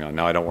what's going on.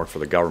 Now I don't work for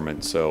the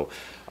government, so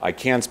I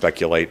can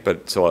speculate,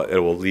 but so it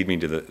will lead me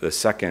to the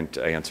second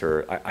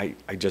answer.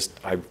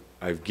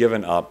 I've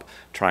given up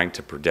trying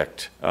to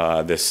predict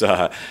this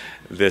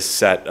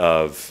set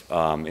of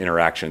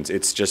interactions.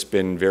 It's just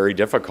been very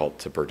difficult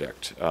to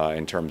predict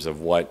in terms of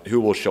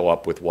who will show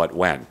up with what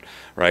when,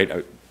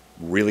 right?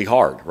 Really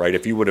hard, right?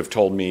 If you would have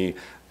told me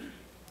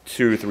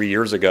 2 or 3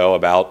 years ago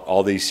about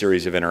all these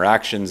series of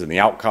interactions and the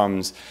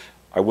outcomes,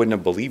 I wouldn't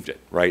have believed it,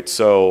 right?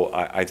 So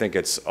I think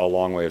it's a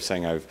long way of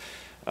saying I've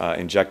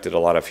injected a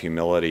lot of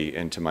humility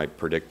into my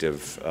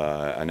predictive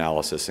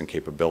analysis and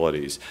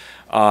capabilities.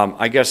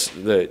 I guess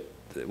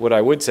what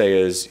I would say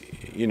is,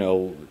 you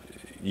know,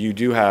 you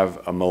do have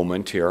a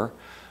moment here.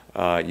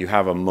 You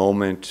have a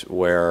moment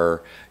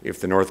where if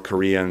the North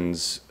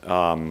Koreans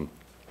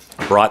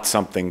brought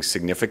something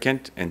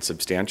significant and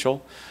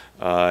substantial,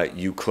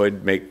 you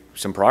could make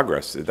some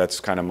progress. That's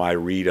kind of my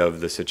read of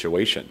the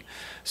situation.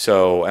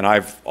 So, and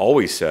I've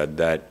always said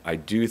that I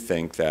do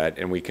think that,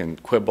 and we can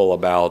quibble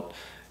about,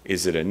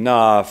 is it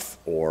enough,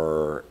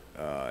 or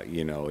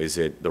you know, is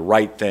it the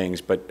right things?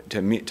 But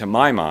to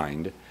my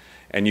mind,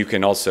 and you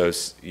can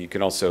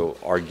also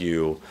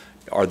argue,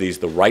 are these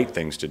the right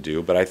things to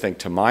do? But I think,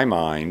 to my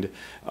mind,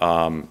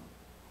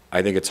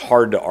 I think it's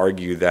hard to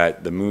argue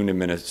that the Moon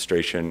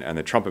administration and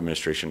the Trump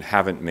administration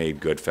haven't made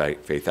good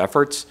faith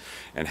efforts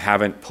and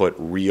haven't put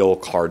real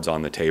cards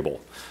on the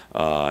table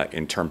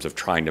in terms of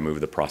trying to move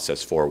the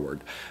process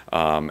forward.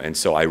 And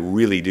so I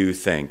really do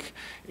think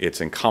it's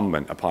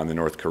incumbent upon the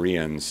North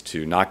Koreans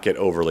to not get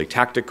overly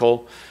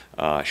tactical,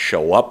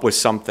 show up with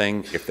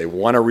something. If they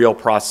want a real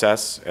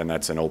process, and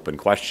that's an open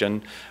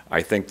question,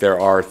 I think there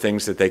are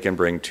things that they can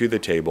bring to the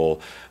table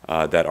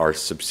that are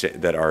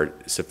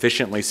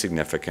sufficiently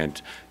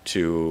significant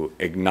to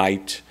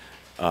ignite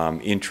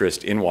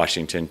interest in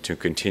Washington to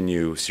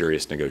continue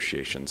serious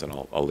negotiations, and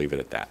I'll leave it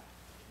at that.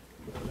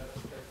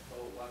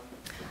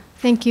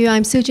 Thank you.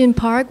 I'm Sujin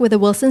Park with the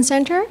Wilson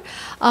Center.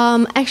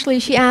 Actually,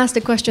 she asked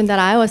a question that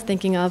I was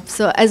thinking of.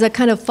 So as a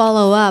kind of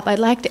follow-up, I'd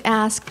like to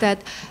ask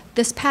that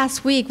this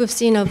past week, we've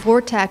seen a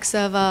vortex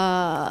of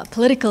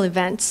political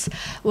events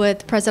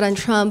with President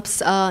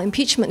Trump's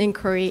impeachment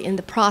inquiry in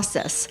the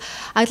process.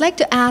 I'd like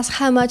to ask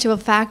how much of a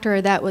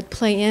factor that would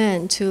play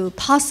into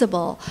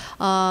possible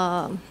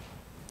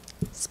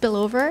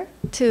spillover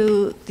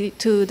to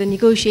the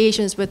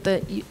negotiations with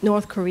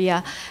North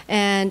Korea,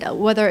 and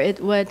whether it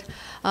would,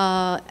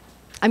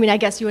 I mean, I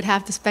guess you would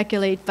have to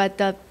speculate, but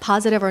the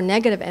positive or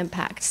negative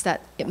impacts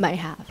that it might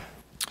have.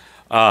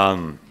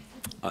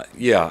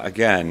 Yeah,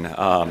 again,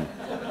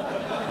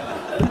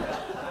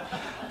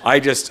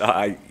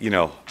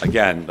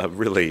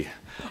 really,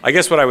 I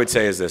guess what I would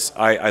say is this.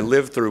 I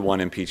lived through one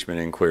impeachment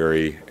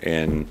inquiry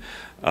in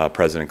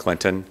President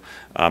Clinton.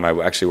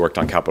 I actually worked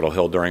on Capitol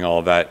Hill during all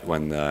of that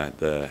when I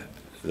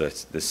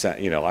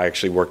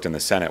actually worked in the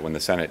Senate when the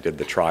Senate did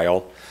the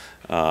trial,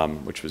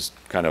 which was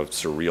kind of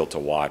surreal to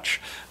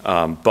watch.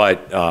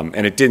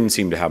 And it didn't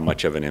seem to have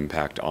much of an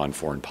impact on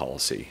foreign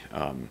policy.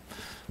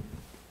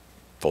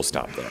 Full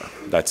stop there.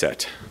 That's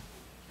it.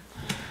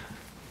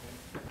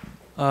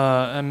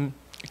 I'm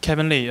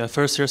Kevin Lee, a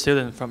first-year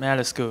student from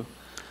Alice School.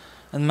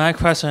 And my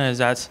question is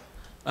that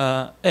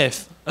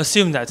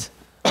assume that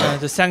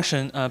the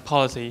sanction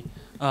policy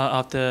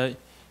of the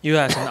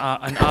US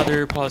and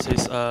other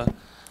policies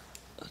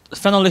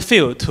finally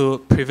fail to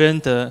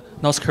prevent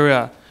North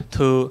Korea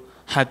to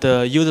have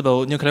the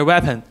usable nuclear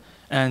weapon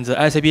and the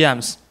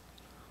ICBMs,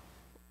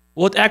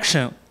 what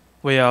action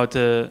will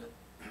the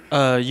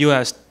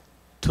US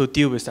to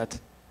deal with that?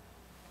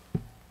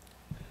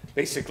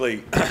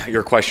 Basically,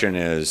 your question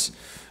is,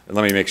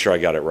 let me make sure I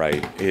got it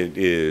right. It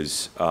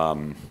is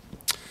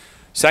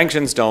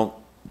sanctions don't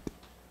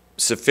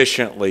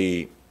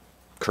sufficiently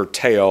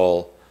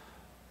curtail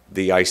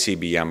the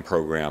ICBM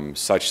program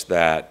such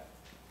that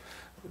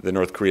the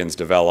North Koreans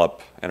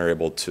develop and are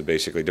able to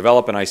basically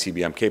develop an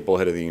ICBM capable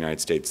ahead of the United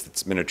States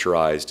that's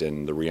miniaturized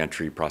and the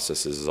reentry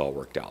processes is all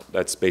worked out.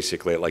 That's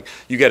basically it. Like,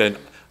 you get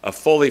a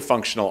fully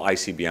functional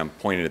ICBM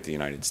pointed at the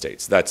United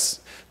States. That's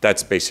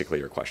basically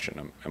your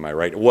question. Am I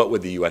right? What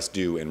would the U.S.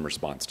 do in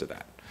response to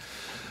that?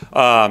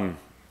 A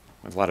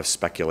lot of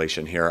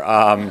speculation here.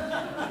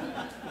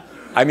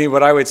 I mean,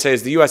 what I would say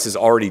is the U.S. is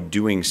already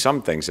doing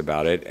some things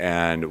about it,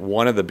 and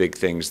one of the big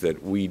things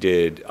that we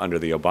did under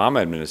the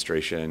Obama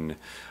administration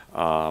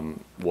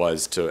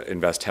was to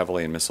invest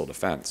heavily in missile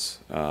defense.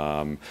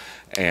 And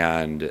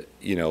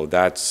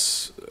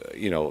that's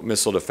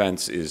missile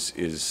defense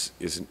is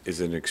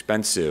an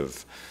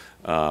expensive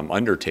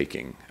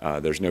undertaking.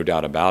 There's no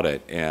doubt about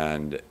it.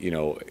 And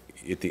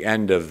at the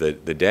end of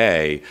the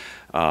day,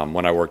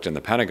 when I worked in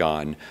the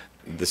Pentagon,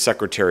 the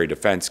Secretary of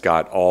Defense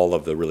got all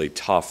of the really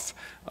tough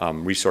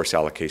resource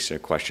allocation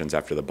questions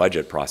after the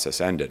budget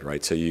process ended,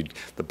 right? So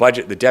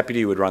the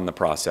deputy would run the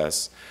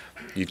process.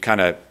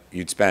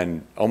 You'd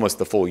spend almost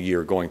the full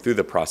year going through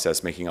the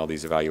process, making all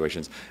these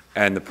evaluations.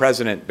 And the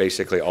president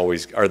basically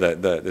always, or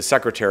the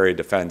Secretary of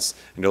Defense,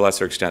 and to a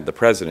lesser extent the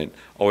president,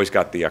 always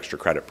got the extra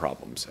credit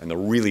problems and the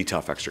really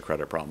tough extra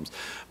credit problems.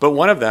 But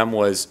one of them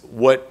was,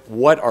 what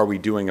are we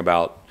doing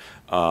about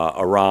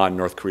Iran,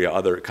 North Korea,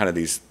 other kind of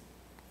these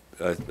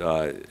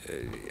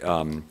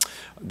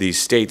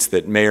states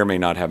that may or may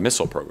not have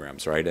missile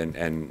programs, right?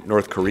 And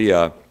North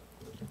Korea,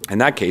 in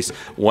that case,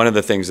 one of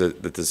the things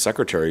that the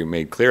Secretary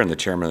made clear, and the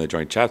chairman of the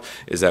Joint Chiefs,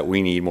 is that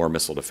we need more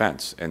missile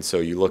defense. And so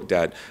you looked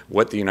at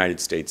what the United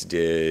States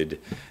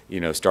did,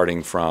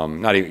 starting from,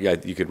 not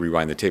even, you could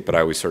rewind the tape, but I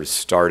always sort of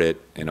start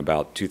it in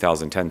about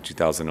 2010,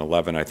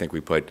 2011. I think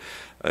we put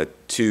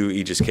 2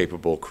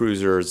 Aegis-capable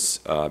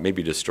cruisers,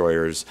 maybe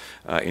destroyers,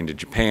 into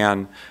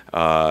Japan.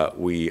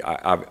 We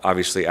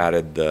obviously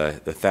added the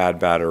THAAD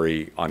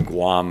battery on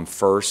Guam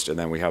first, and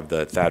then we have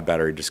the THAAD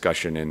battery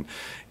discussion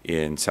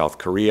in South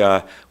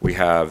Korea. We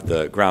have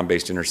the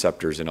ground-based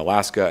interceptors in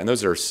Alaska, and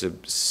those are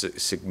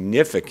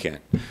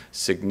significant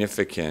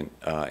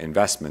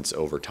investments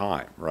over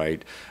time,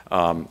 right?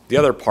 The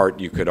other part,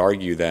 you could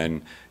argue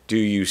then, do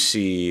you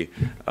see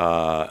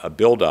a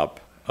buildup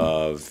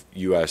of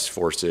U.S.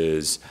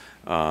 forces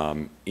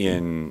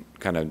in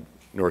kind of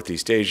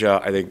Northeast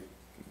Asia? I think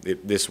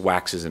this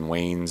waxes and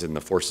wanes, and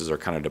the forces are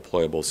kind of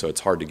deployable, so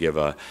it's hard to give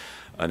a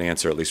an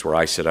answer, at least where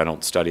I sit. I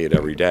don't study it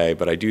every day,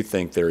 but I do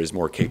think there is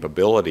more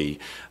capability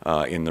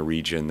in the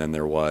region than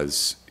there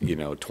was,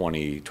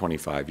 20,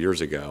 25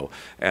 years ago.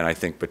 And I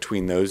think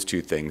between those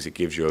two things, it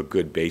gives you a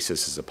good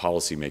basis as a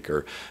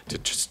policymaker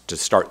to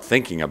start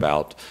thinking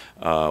about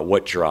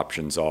what your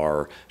options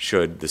are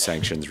should the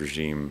sanctions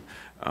regime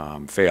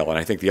fail. And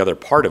I think the other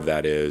part of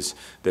that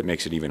that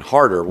makes it even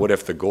harder, what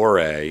if the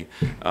GORE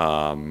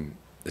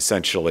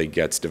essentially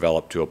gets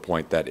developed to a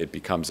point that it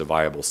becomes a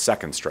viable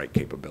second strike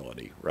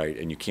capability, right?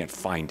 And you can't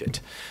find it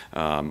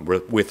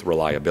with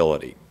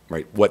reliability,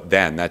 right? What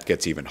then? That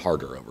gets even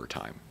harder over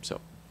time.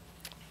 So,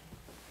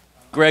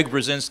 Greg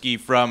Brzezinski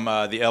from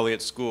the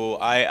Elliott School.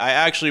 I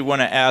actually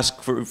want to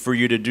ask for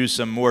you to do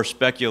some more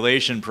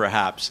speculation,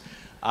 perhaps.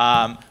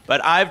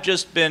 But I've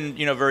just been,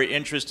 very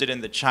interested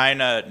in the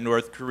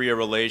China-North Korea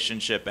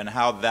relationship and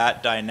how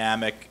that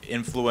dynamic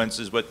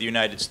influences what the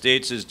United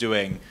States is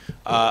doing.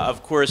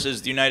 Of course,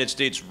 as the United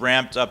States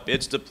ramped up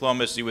its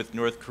diplomacy with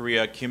North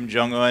Korea, Kim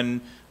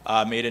Jong-un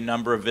made a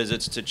number of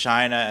visits to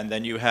China, and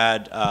then you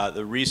had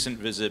the recent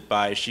visit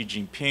by Xi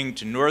Jinping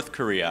to North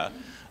Korea.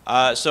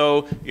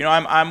 So,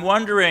 I'm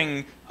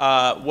wondering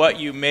what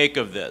you make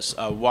of this.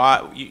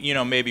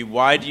 Maybe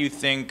why do you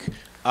think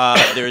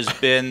there's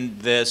been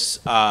this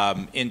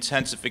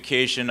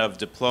intensification of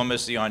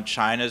diplomacy on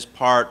China's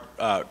part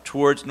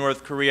towards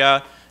North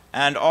Korea,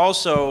 and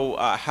also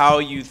how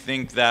you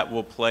think that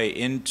will play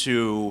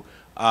into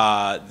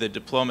the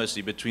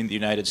diplomacy between the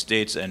United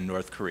States and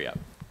North Korea?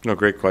 No,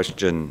 great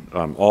question.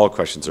 All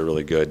questions are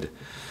really good.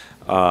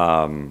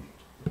 And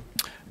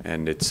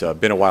it's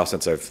been a while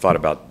since I've thought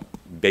about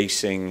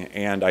basing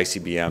and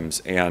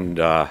ICBMs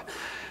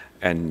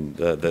and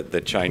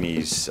the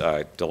Chinese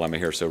dilemma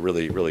here. So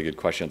really, really good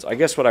questions. I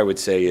guess what I would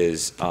say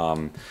is,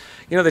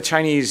 the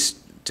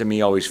Chinese, to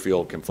me, always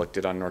feel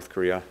conflicted on North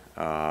Korea.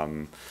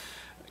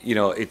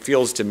 It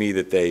feels to me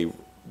that they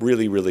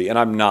really, really, and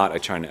I'm not a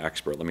China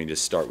expert, let me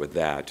just start with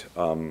that.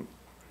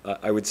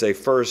 I would say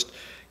first,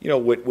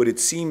 what it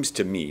seems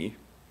to me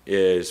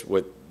is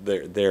what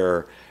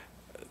their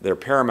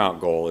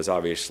paramount goal is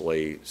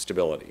obviously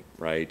stability,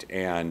 right?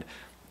 And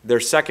their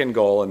second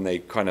goal, and they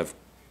kind of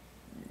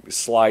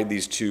slide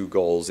these two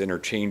goals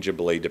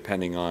interchangeably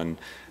depending on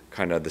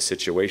kind of the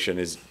situation,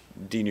 is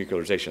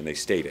denuclearization. They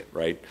state it,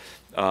 right?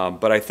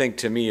 But I think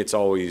to me it's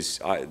always,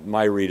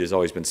 my read has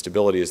always been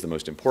stability is the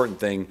most important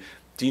thing.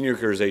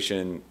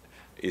 Denuclearization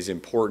is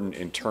important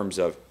in terms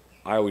of,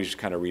 I always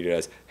kind of read it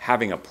as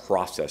having a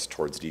process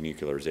towards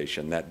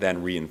denuclearization that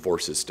then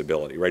reinforces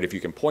stability, right? If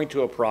you can point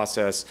to a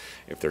process,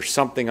 if there's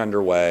something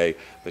underway,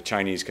 the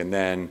Chinese can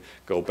then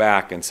go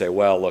back and say,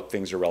 well, look,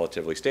 things are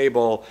relatively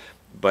stable,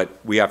 but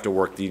we have to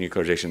work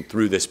denuclearization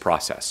through this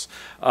process.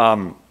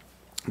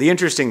 The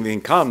interesting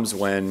thing comes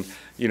when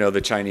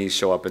the Chinese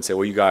show up and say,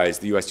 well, you guys,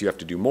 the U.S., you have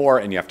to do more,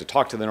 and you have to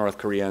talk to the North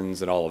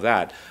Koreans and all of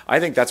that. I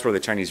think that's where the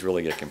Chinese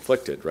really get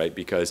conflicted, right?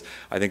 Because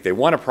I think they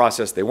want a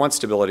process, they want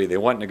stability, they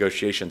want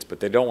negotiations, but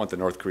they don't want the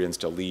North Koreans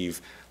to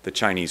leave the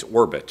Chinese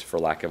orbit, for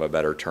lack of a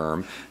better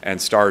term,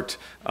 and start,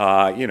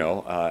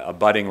 a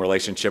budding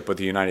relationship with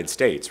the United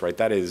States, right?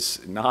 That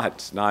is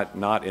not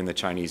in the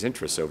Chinese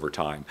interests over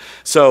time.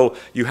 So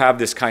you have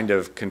this kind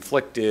of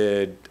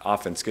conflicted,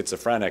 often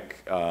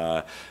schizophrenic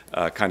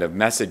kind of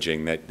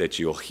messaging that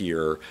you'll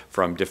hear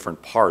from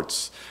different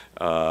parts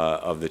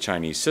of the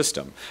Chinese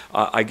system.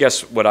 I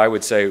guess what I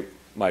would say,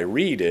 my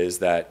read is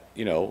that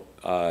Xi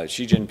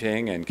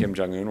Jinping and Kim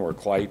Jong-un were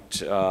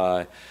quite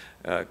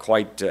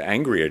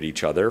angry at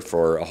each other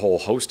for a whole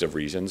host of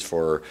reasons.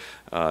 For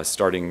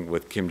starting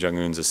with Kim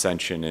Jong-un's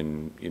ascension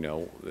in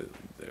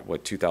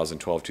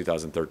 2012,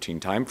 2013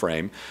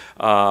 timeframe,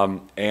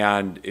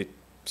 and it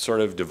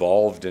sort of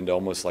devolved into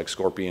almost like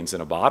scorpions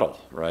in a bottle,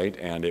 right?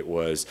 And it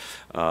was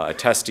a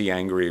testy,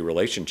 angry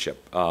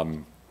relationship.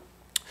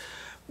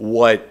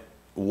 Why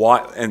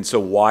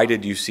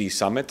did you see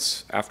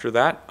summits after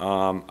that?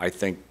 I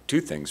think two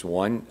things.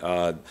 One,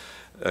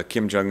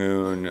 Kim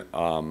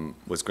Jong-un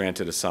was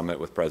granted a summit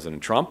with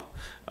President Trump,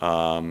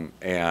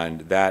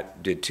 and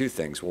that did two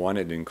things. One,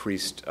 it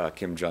increased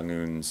Kim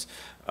Jong-un's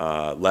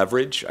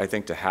leverage, I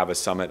think, to have a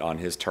summit on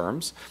his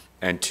terms.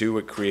 And two,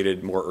 it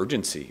created more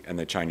urgency in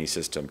the Chinese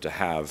system to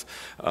have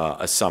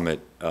a summit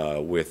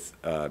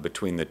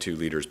between the two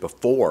leaders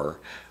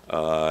before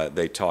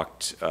they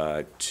talked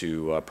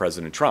to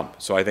President Trump.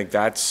 So I think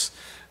that's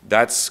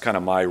kind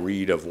of my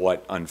read of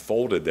what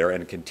unfolded there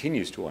and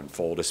continues to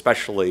unfold,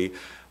 especially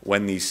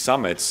when these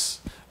summits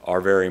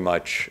are very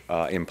much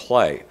in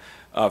play.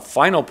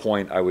 Final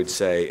point, I would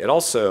say, it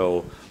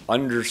also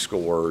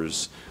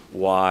underscores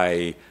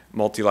why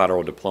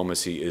multilateral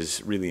diplomacy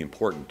is really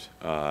important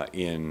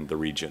in the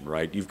region,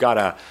 right? You've got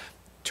to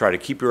try to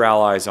keep your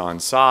allies on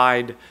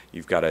side.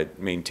 You've got to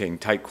maintain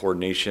tight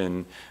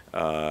coordination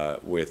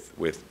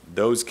with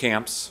those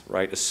camps,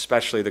 right?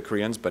 Especially the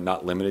Koreans, but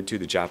not limited to.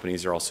 The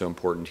Japanese are also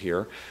important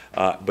here.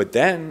 But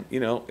then,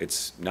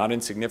 it's not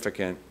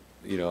insignificant.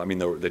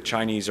 The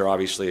Chinese are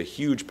obviously a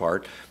huge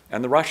part,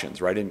 and the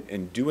Russians, right?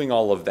 And doing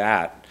all of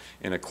that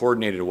in a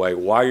coordinated way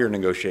while you're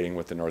negotiating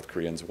with the North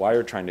Koreans, while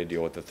you're trying to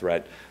deal with the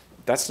threat,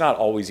 That's not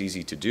always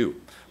easy to do,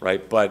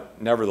 right?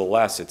 But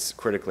nevertheless, it's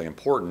critically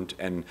important.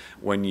 And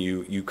when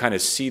you kind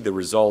of see the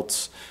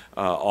results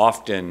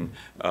often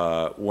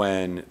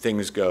when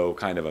things go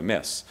kind of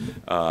amiss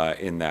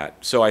in that.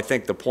 So I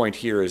think the point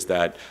here is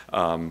that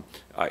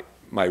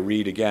my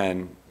read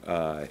again,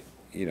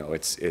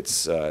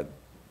 it's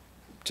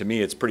to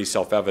me, it's pretty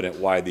self-evident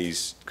why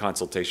these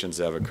consultations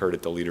have occurred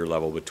at the leader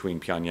level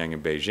between Pyongyang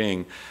and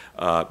Beijing,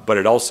 but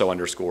it also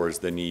underscores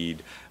the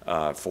need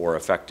for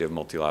effective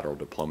multilateral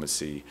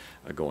diplomacy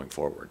going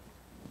forward.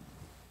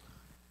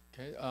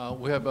 Okay,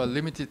 we have a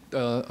limited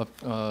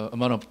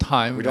amount of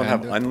time. We don't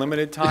have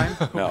unlimited time?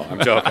 No, I'm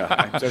joking.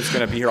 I'm just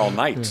going to be here all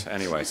night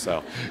anyway,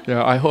 so.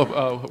 Yeah, I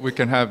hope we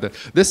can have that.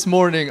 This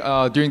morning,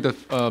 during the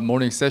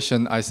morning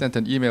session, I sent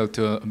an email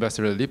to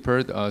Ambassador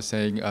Lippert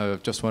saying, I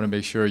just want to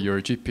make sure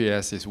your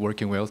GPS is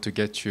working well to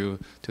get you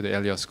to the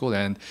Elliott School.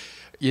 And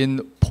in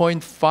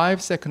 0.5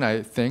 seconds,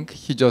 I think,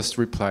 he just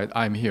replied,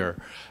 I'm here.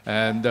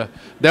 And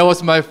that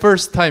was my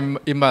first time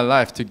in my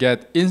life to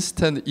get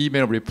instant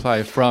email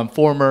reply from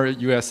former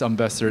US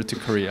ambassador to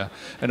Korea.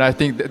 And I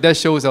think that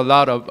shows a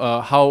lot of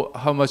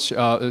how much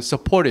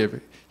supportive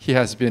he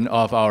has been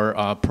of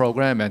our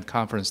program and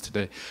conference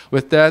today.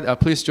 With that,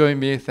 please join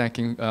me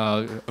thanking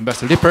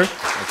Ambassador Lippert.